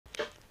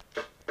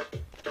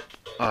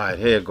Alright,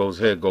 here it goes,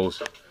 here it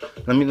goes.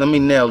 Let me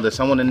nail this.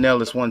 I want to nail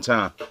this one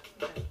time.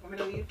 Want me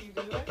to leave if you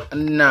do it?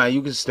 Nah,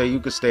 you can stay, you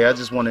can stay. I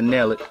just want to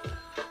nail it.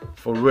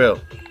 For real.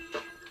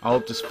 I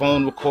hope this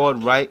phone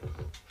record right.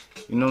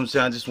 You know what I'm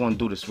saying? I just want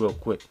to do this real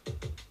quick.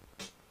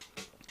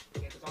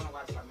 Yeah, because I want to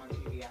watch something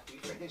on TV after we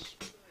finish.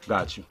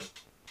 Got you.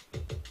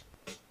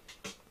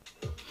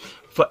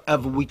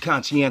 Forever we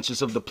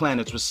conscientious of the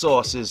planet's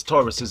resources.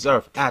 Taurus is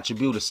earth,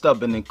 attribute is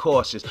stubborn and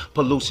cautious.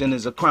 Pollution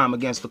is a crime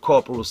against the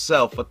corporal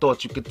self. I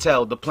thought you could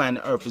tell the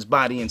planet earth is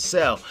body and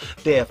cell.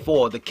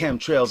 Therefore the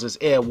chemtrails is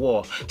air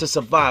war. To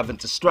survive and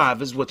to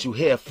strive is what you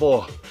here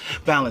for.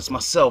 Balance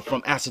myself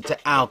from acid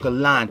to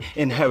alkaline.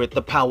 Inherit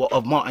the power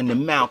of Martin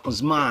and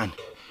Malcolm's mind.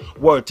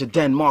 Word to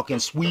Denmark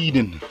and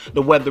Sweden.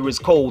 The weather is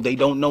cold, they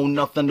don't know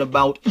nothing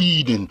about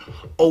Eden.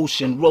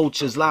 Ocean,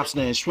 roaches,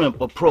 lobster and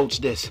shrimp approach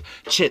this.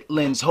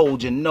 Chitlins,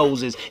 hold your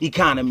noses.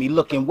 Economy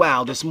looking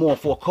wild, it's more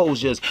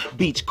foreclosures.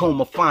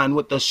 Beachcomber fine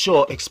with the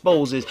shore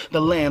exposes.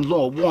 The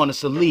landlord want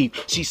us to leave.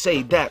 She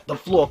say that the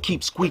floor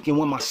keeps squeaking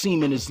when my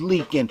semen is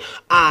leaking.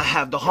 I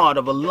have the heart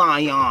of a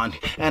lion,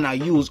 and I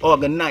use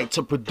orgonite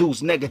to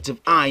produce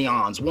negative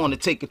ions. Want to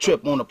take a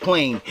trip on a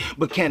plane,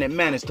 but can it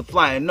manage to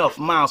fly enough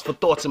miles for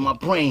thoughts in my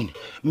brain?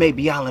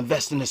 Maybe I'll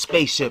invest in a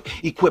spaceship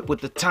equipped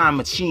with the time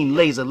machine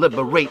laser,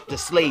 liberate the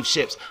slave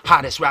ships.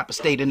 Hottest rapper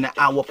stayed in the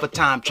hour for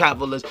time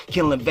travelers,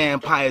 killing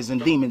vampires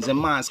and demons and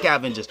mind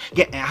scavengers.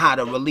 Getting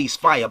hotter, release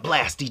fire,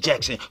 blast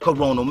ejection.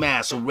 Coronal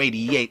mass will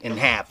radiate in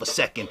half a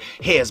second.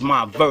 Here's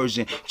my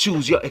version,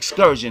 choose your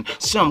excursion.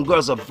 Some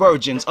girls are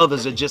virgins,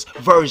 others are just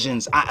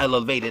versions. I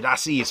elevated, I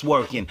see it's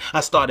working. I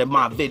started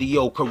my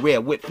video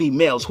career with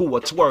females who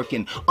are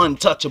twerking.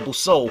 Untouchable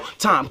soul,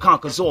 time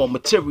conquers all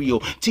material.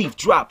 Teeth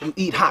drop, you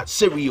eat hot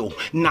cereal,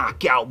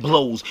 knockout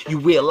blows. You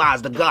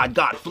realize the God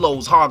got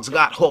flows. Hogs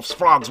got hoofs,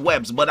 frogs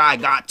webs, but I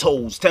got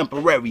toes.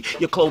 Temporary,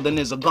 your clothing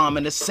is a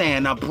garment of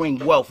sand. I bring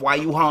wealth, why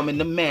you harming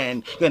the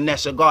man?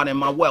 Ganesha guarding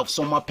my wealth,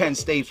 so my pen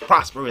stays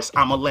prosperous.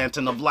 I'm a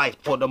lantern of light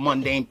for the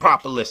mundane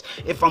propolis.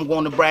 If I'm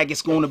going to brag,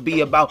 it's going to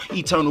be about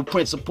eternal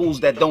principles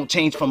that don't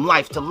change from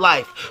life to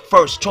life.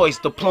 First choice,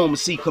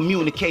 diplomacy,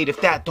 communicate. If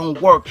that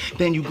don't work,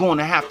 then you're going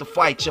to have to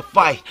fight your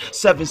fight.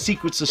 7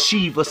 secrets of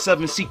Shiva,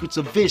 7 secrets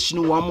of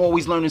Vishnu. I'm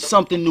always learning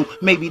something new,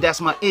 maybe that's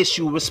my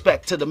issue.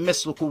 Respect to the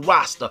mystical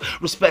roster,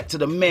 respect to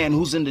the man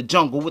who's in the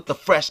jungle with the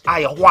fresh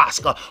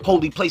ayahuasca.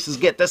 Holy places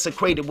get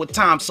desecrated with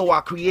time, so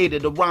I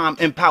created a rhyme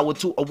empowered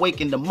to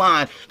awaken the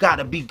mind.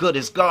 Gotta be good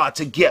as God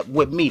to get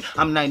with me.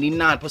 I'm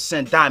 99%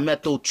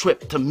 dimethyl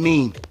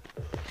tryptamine.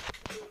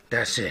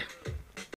 That's it.